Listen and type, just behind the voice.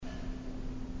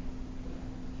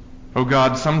O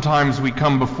God, sometimes we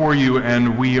come before you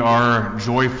and we are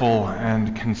joyful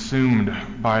and consumed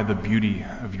by the beauty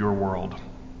of your world.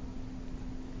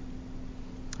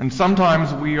 And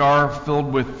sometimes we are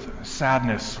filled with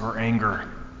sadness or anger.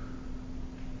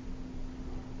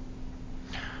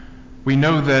 We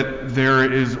know that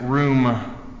there is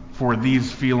room for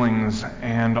these feelings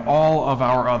and all of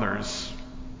our others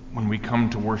when we come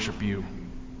to worship you.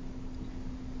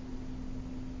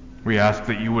 We ask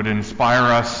that you would inspire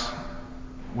us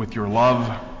with your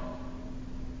love,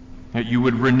 that you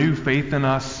would renew faith in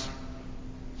us,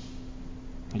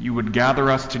 that you would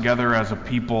gather us together as a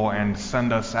people and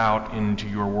send us out into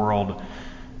your world,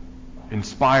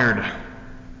 inspired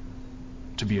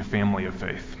to be a family of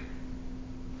faith.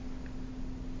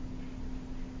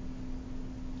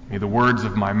 May the words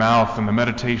of my mouth and the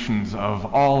meditations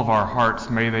of all of our hearts,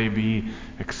 may they be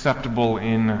acceptable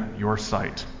in your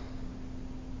sight.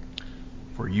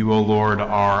 For you, O Lord,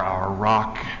 are our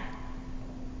rock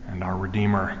and our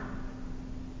Redeemer.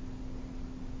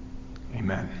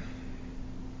 Amen.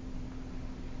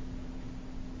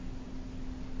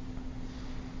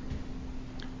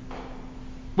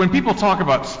 When people talk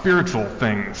about spiritual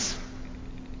things,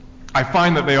 I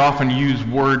find that they often use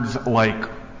words like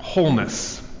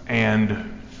wholeness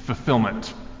and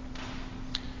fulfillment.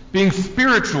 Being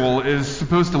spiritual is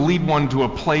supposed to lead one to a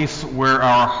place where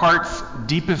our heart's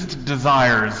deepest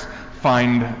desires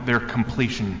find their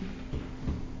completion,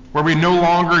 where we no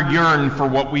longer yearn for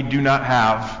what we do not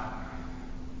have.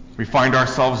 We find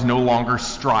ourselves no longer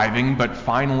striving, but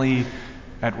finally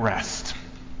at rest.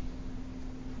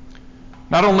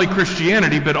 Not only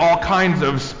Christianity, but all kinds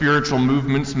of spiritual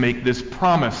movements make this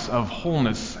promise of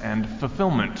wholeness and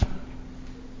fulfillment.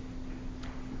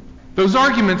 Those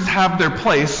arguments have their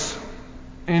place.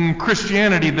 In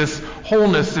Christianity, this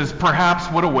wholeness is perhaps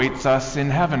what awaits us in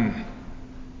heaven.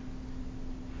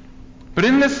 But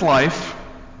in this life,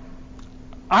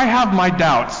 I have my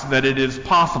doubts that it is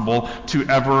possible to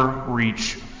ever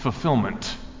reach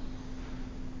fulfillment.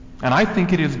 And I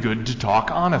think it is good to talk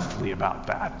honestly about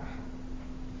that.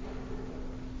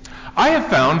 I have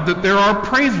found that there are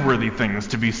praiseworthy things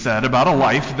to be said about a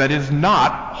life that is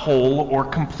not whole or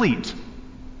complete.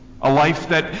 A life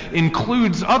that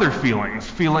includes other feelings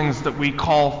that we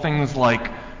call things like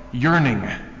yearning,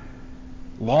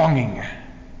 longing,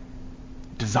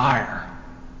 desire.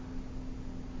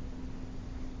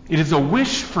 It is a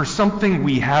wish for something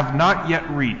we have not yet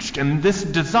reached, and this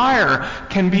desire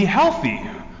can be healthy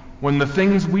when the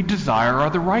things we desire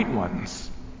are the right ones.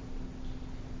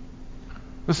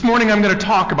 This morning I'm going to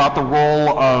talk about the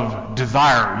role of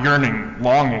desire, yearning,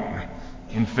 longing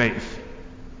in faith.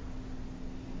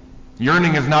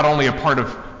 Yearning is not only a part of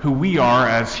who we are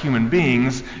as human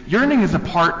beings, yearning is a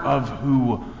part of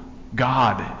who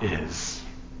God is.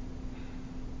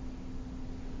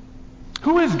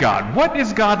 Who is God? What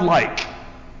is God like,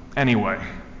 anyway?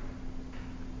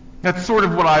 That's sort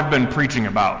of what I've been preaching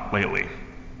about lately.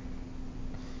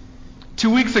 2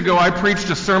 weeks ago, I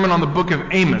preached a sermon on the book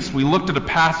of Amos. We looked at a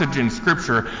passage in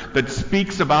Scripture that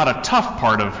speaks about a tough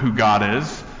part of who God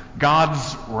is,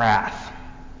 God's wrath.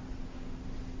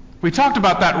 We talked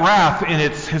about that wrath in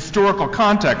its historical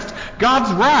context.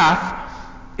 God's wrath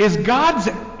is God's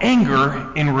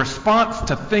anger in response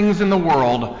to things in the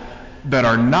world that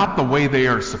are not the way they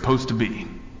are supposed to be.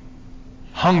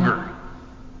 Hunger,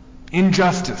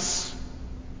 injustice,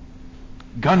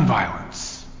 gun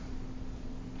violence.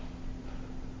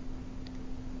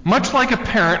 Much like a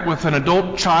parent with an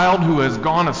adult child who has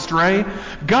gone astray,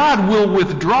 God will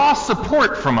withdraw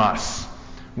support from us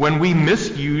when we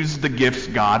misuse the gifts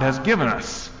God has given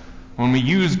us, when we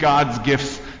use God's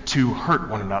gifts to hurt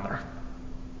one another.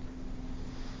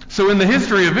 So in the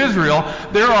history of Israel,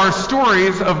 there are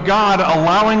stories of God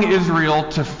allowing Israel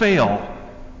to fail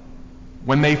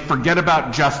when they forget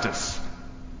about justice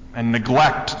and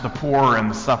neglect the poor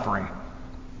and the suffering.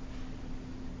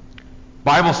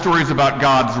 Bible stories about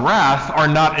God's wrath are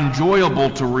not enjoyable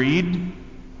to read,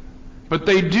 but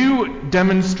they do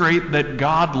demonstrate that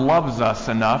God loves us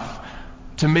enough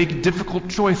to make difficult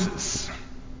choices.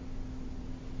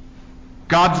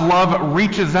 God's love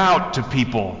reaches out to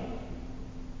people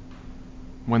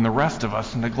when the rest of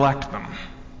us neglect them.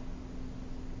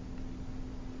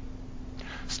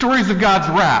 Stories of God's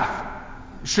wrath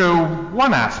show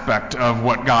one aspect of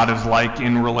what God is like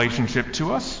in relationship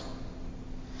to us.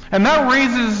 And that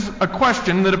raises a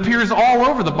question that appears all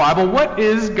over the Bible. What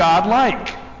is God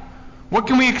like? What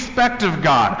can we expect of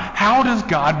God? How does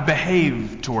God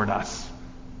behave toward us?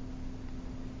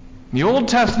 The Old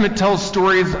Testament tells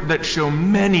stories that show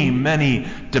many, many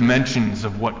dimensions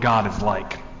of what God is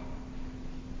like.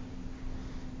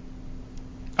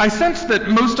 I sense that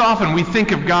most often we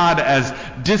think of God as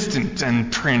distant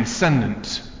and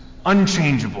transcendent,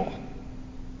 unchangeable.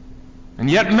 And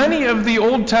yet many of the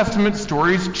Old Testament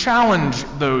stories challenge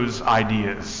those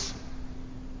ideas.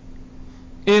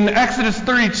 In Exodus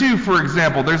 32, for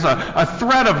example, there's a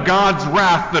threat of God's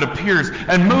wrath that appears,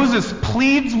 and Moses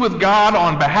pleads with God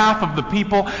on behalf of the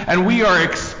people, and we are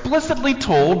explicitly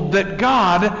told that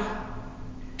God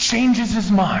changes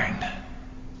his mind.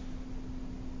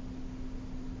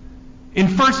 In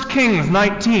 1 Kings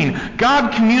 19,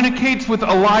 God communicates with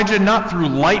Elijah not through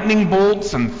lightning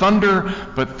bolts and thunder,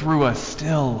 but through a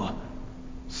still,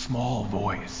 small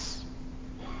voice.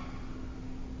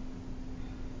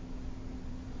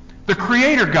 The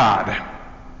Creator God,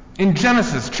 in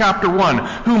Genesis chapter 1,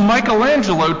 whom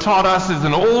Michelangelo taught us is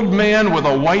an old man with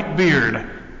a white beard.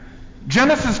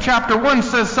 Genesis chapter 1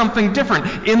 says something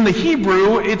different. In the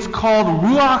Hebrew, it's called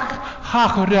Ruach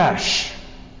HaKodesh.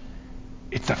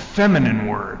 It's a feminine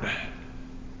word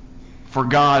for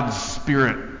God's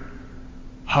Spirit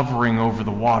hovering over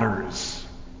the waters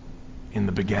in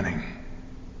the beginning.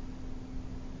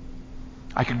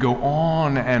 I could go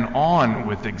on and on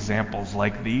with examples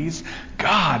like these.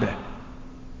 God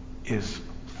is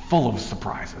full of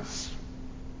surprises.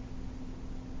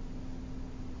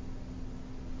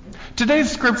 Today's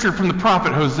scripture from the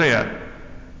prophet Hosea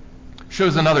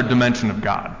shows another dimension of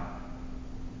God.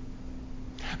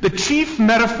 The chief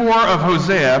metaphor of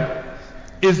Hosea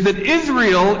is that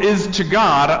Israel is to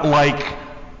God like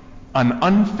an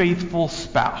unfaithful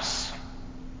spouse.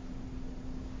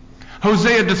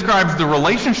 Hosea describes the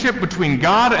relationship between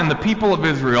God and the people of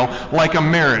Israel like a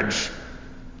marriage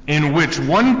in which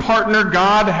one partner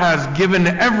God has given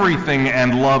everything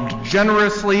and loved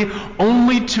generously,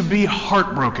 only to be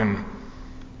heartbroken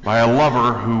by a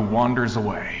lover who wanders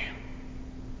away.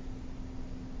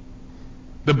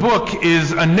 The book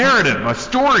is a narrative, a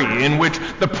story in which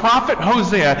the prophet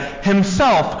Hosea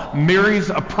himself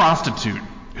marries a prostitute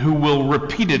who will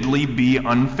repeatedly be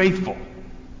unfaithful.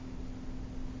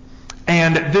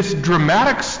 And this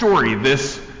dramatic story,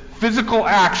 this physical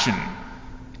action,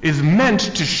 is meant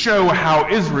to show how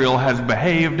Israel has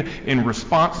behaved in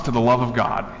response to the love of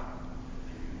God.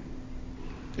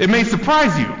 It may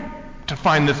surprise you to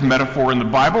find this metaphor in the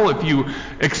Bible if you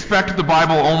expect the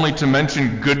Bible only to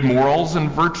mention good morals and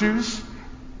virtues.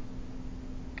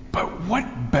 But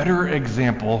what better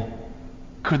example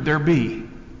could there be?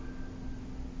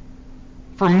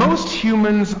 For most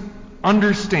humans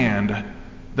understand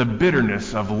the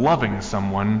bitterness of loving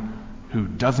someone who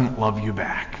doesn't love you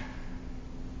back.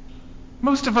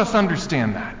 Most of us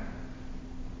understand that.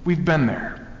 We've been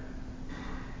there.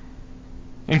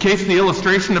 In case the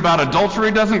illustration about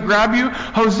adultery doesn't grab you,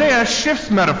 Hosea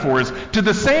shifts metaphors to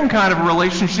the same kind of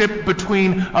relationship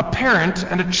between a parent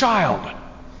and a child.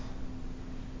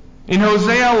 In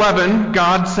Hosea 11,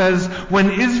 God says, "When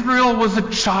Israel was a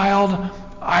child,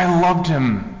 I loved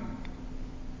him.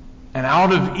 And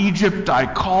out of Egypt I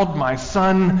called my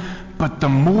son, but the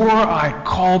more I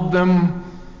called them,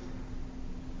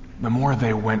 the more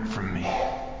they went from me."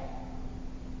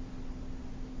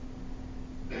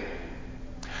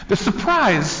 The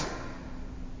surprise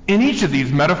in each of these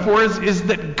metaphors is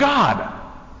that God,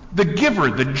 the giver,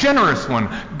 the generous one,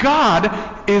 God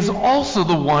is also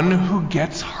the one who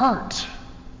gets hurt.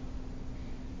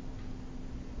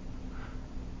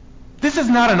 This is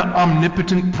not an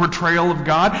omnipotent portrayal of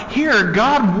God. Here,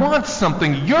 God wants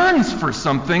something, yearns for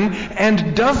something,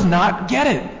 and does not get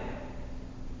it.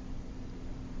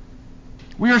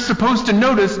 We are supposed to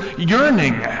notice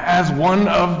yearning as one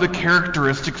of the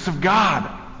characteristics of God.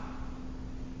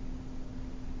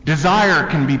 Desire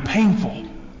can be painful,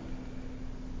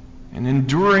 and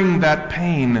enduring that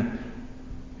pain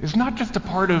is not just a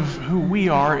part of who we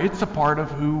are, it's a part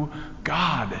of who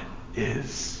God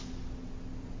is.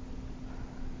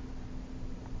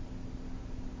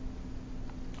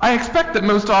 I expect that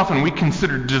most often we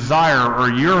consider desire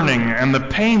or yearning and the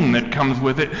pain that comes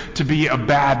with it to be a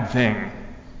bad thing.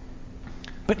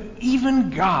 But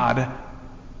even God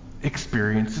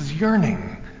experiences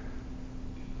yearning.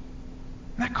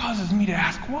 And that causes me to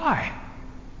ask why.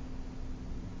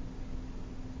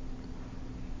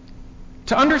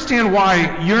 To understand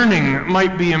why yearning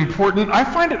might be important, I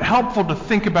find it helpful to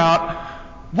think about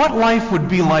what life would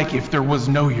be like if there was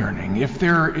no yearning, if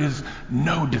there is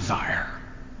no desire.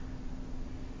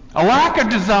 A lack of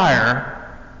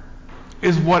desire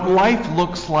is what life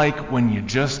looks like when you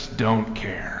just don't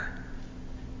care.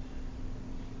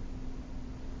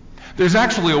 There's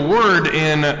actually a word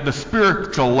in the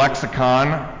spiritual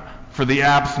lexicon for the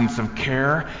absence of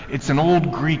care. It's an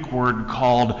old Greek word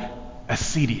called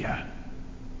acedia.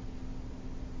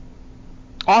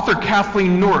 Author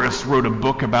Kathleen Norris wrote a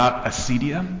book about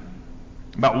acedia,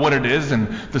 about what it is and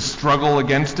the struggle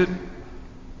against it.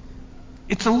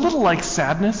 It's a little like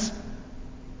sadness.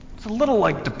 It's a little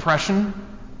like depression.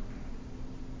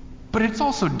 But it's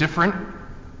also different.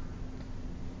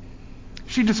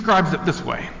 She describes it this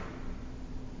way.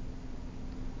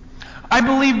 I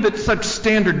believe that such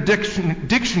standard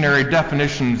dictionary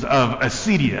definitions of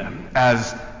acedia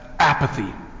as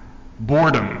apathy,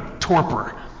 boredom,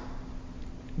 torpor,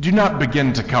 do not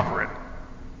begin to cover it.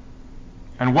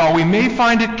 And while we may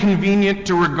find it convenient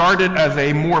to regard it as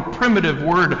a more primitive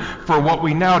word for what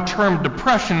we now term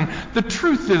depression, the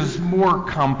truth is more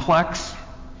complex.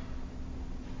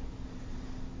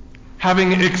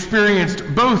 Having experienced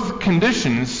both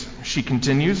conditions, she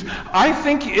continues, I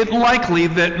think it likely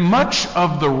that much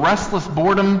of the restless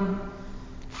boredom,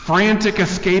 frantic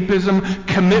escapism,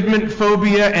 commitment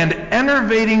phobia, and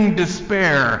enervating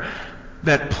despair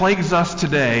that plagues us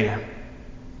today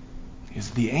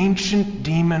is the ancient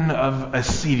demon of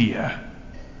acedia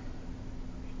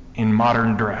in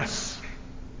modern dress.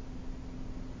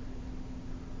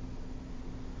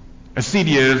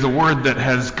 Acedia is a word that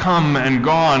has come and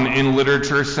gone in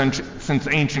literature since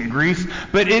ancient Greece,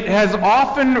 but it has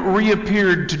often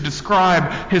reappeared to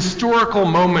describe historical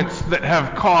moments that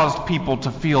have caused people to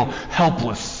feel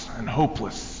helpless and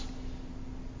hopeless.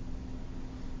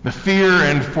 The fear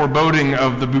and foreboding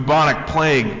of the bubonic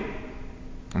plague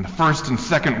and the First and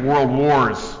Second World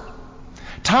Wars.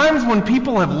 Times when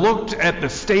people have looked at the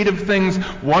state of things,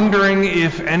 wondering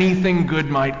if anything good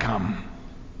might come.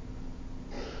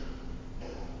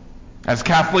 As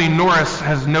Kathleen Norris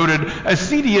has noted,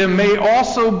 acedia may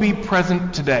also be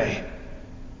present today.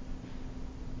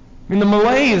 The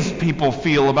malaise people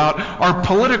feel about our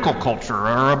political culture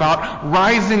or about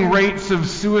rising rates of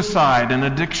suicide and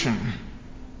addiction.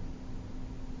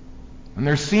 When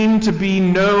there seem to be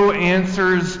no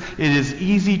answers, it is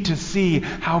easy to see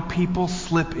how people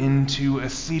slip into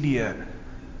acedia,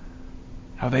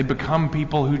 how they become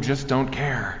people who just don't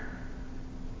care.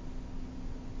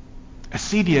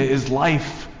 Acedia is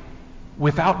life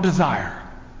without desire,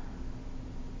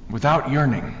 without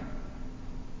yearning,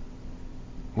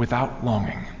 without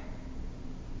longing.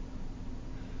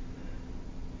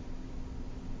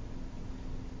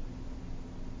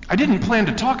 I didn't plan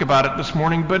to talk about it this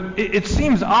morning, but it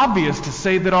seems obvious to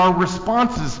say that our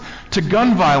responses to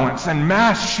gun violence and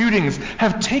mass shootings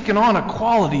have taken on a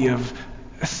quality of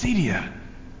acedia.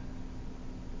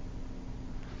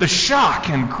 The shock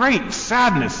and great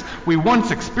sadness we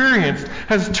once experienced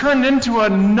has turned into a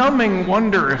numbing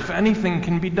wonder if anything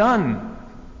can be done.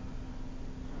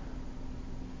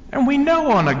 And we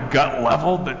know on a gut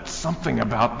level that something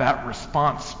about that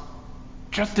response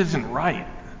just isn't right.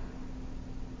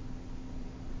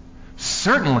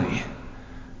 Certainly,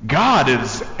 God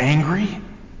is angry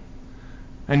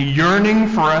and yearning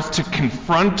for us to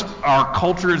confront our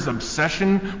culture's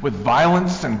obsession with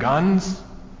violence and guns.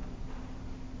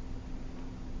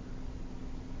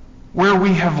 Where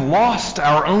we have lost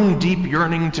our own deep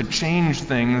yearning to change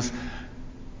things,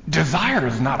 desire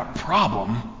is not a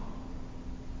problem.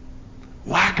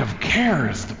 Lack of care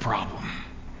is the problem.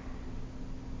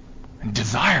 And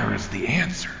desire is the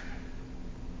answer.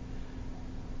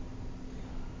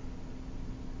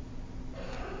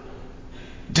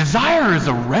 Desire is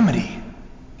a remedy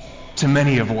to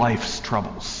many of life's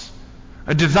troubles.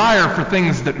 A desire for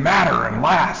things that matter and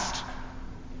last.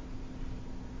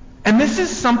 And this is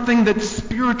something that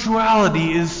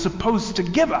spirituality is supposed to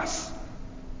give us.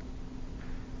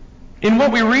 In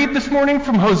what we read this morning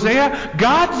from Hosea,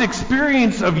 God's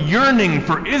experience of yearning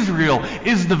for Israel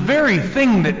is the very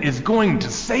thing that is going to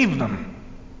save them.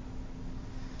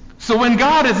 So when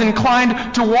God is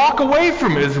inclined to walk away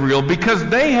from Israel because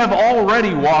they have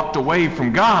already walked away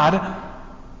from God,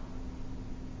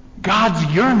 God's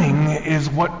yearning is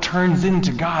what turns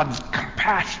into God's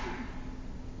compassion.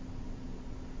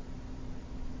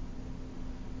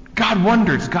 God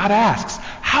wonders, God asks,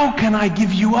 how can I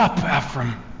give you up,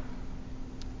 Ephraim?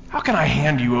 How can I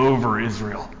hand you over,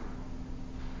 Israel?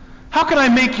 How can I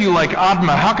make you like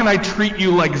Admah? How can I treat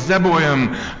you like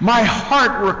Zeboim? My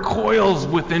heart recoils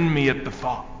within me at the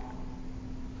thought.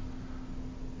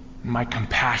 My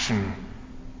compassion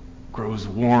grows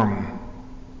warm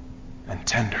and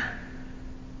tender.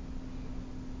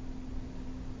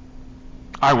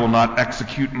 I will not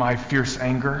execute my fierce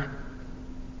anger.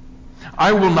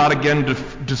 I will not again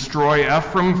destroy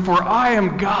Ephraim, for I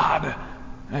am God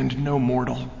and no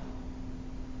mortal,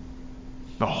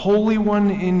 the Holy One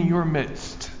in your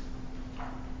midst,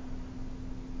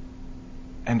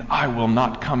 and I will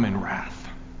not come in wrath.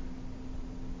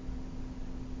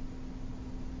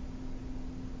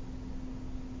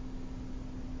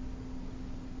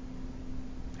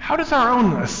 how does our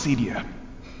own acedia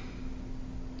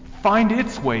find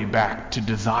its way back to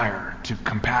desire, to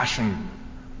compassion,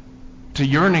 to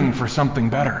yearning for something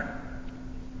better?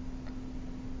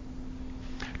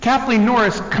 Kathleen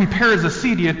Norris compares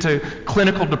acedia to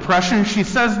clinical depression. She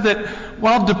says that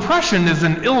while depression is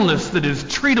an illness that is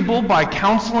treatable by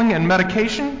counseling and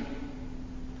medication,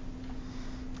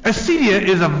 acedia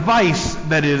is a vice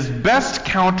that is best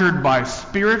countered by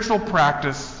spiritual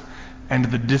practice and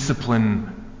the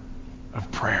discipline of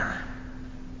prayer.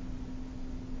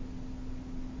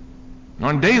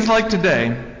 On days like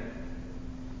today,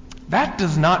 that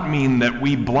does not mean that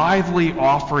we blithely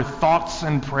offer thoughts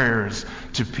and prayers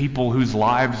to people whose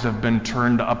lives have been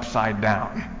turned upside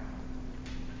down.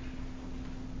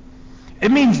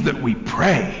 It means that we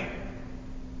pray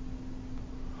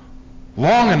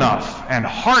long enough and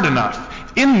hard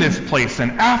enough in this place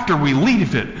and after we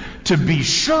leave it to be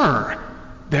sure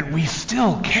that we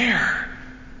still care.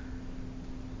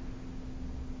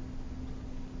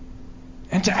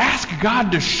 And to ask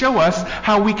God to show us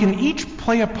how we can each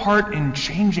play a part in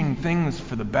changing things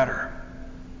for the better.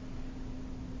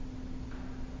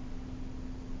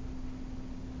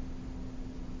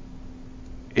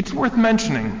 It's worth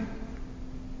mentioning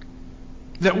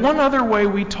that one other way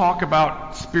we talk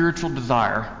about spiritual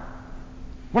desire,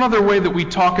 one other way that we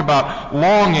talk about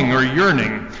longing or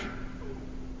yearning,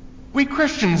 we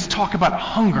Christians talk about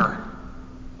hunger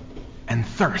and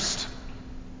thirst.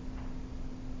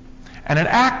 And an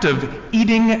act of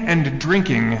eating and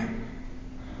drinking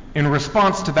in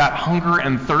response to that hunger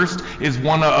and thirst is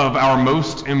one of our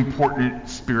most important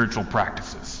spiritual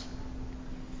practices.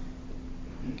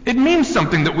 It means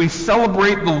something that we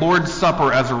celebrate the Lord's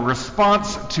Supper as a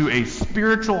response to a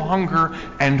spiritual hunger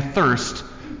and thirst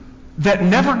that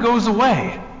never goes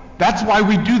away. That's why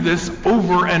we do this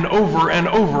over and over and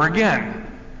over again.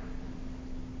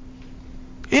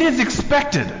 It is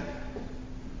expected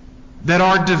that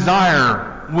our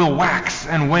desire will wax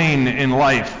and wane in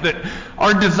life, that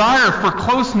our desire for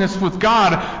closeness with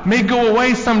God may go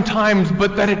away sometimes,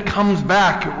 but that it comes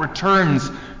back, it returns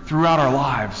throughout our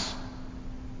lives.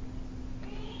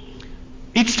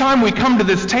 Each time we come to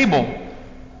this table,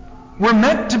 we're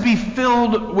meant to be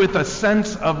filled with a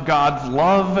sense of God's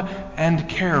love and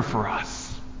care for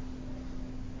us.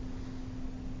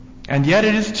 And yet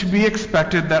it is to be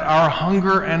expected that our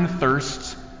hunger and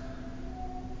thirst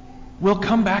will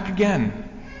come back again,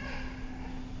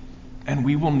 and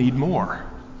we will need more.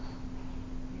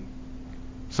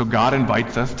 So God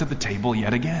invites us to the table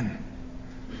yet again.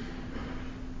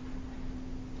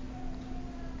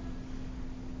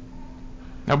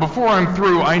 Now, before I'm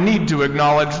through, I need to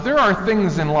acknowledge there are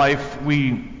things in life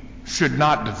we should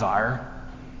not desire,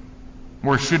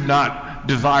 or should not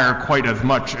desire quite as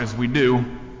much as we do.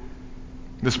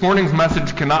 This morning's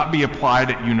message cannot be applied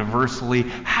universally.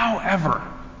 However,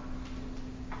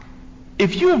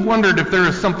 if you have wondered if there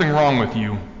is something wrong with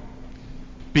you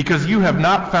because you have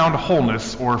not found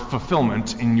wholeness or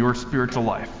fulfillment in your spiritual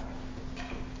life,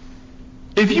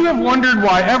 if you have wondered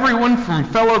why everyone from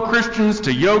fellow Christians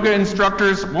to yoga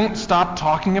instructors won't stop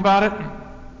talking about it,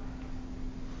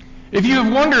 if you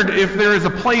have wondered if there is a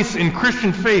place in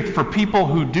Christian faith for people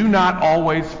who do not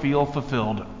always feel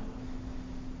fulfilled,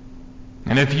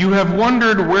 and if you have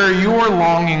wondered where your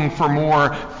longing for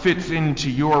more fits into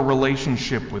your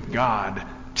relationship with God,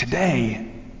 today,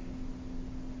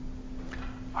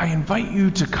 I invite you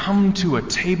to come to a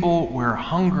table where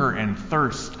hunger and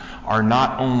thirst are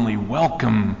not only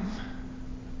welcome,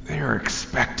 they are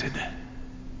expected.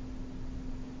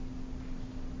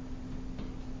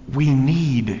 We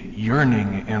need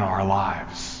yearning in our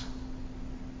lives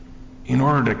in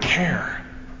order to care.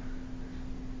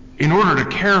 In order to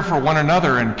care for one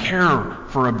another and care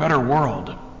for a better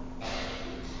world.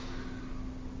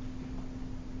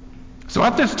 So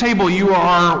at this table, you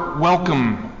are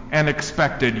welcome and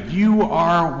expected. You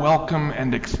are welcome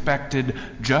and expected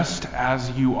just as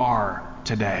you are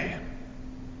today.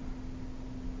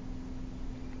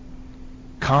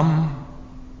 Come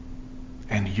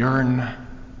and yearn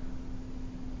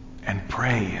and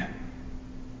pray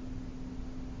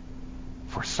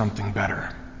for something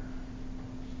better.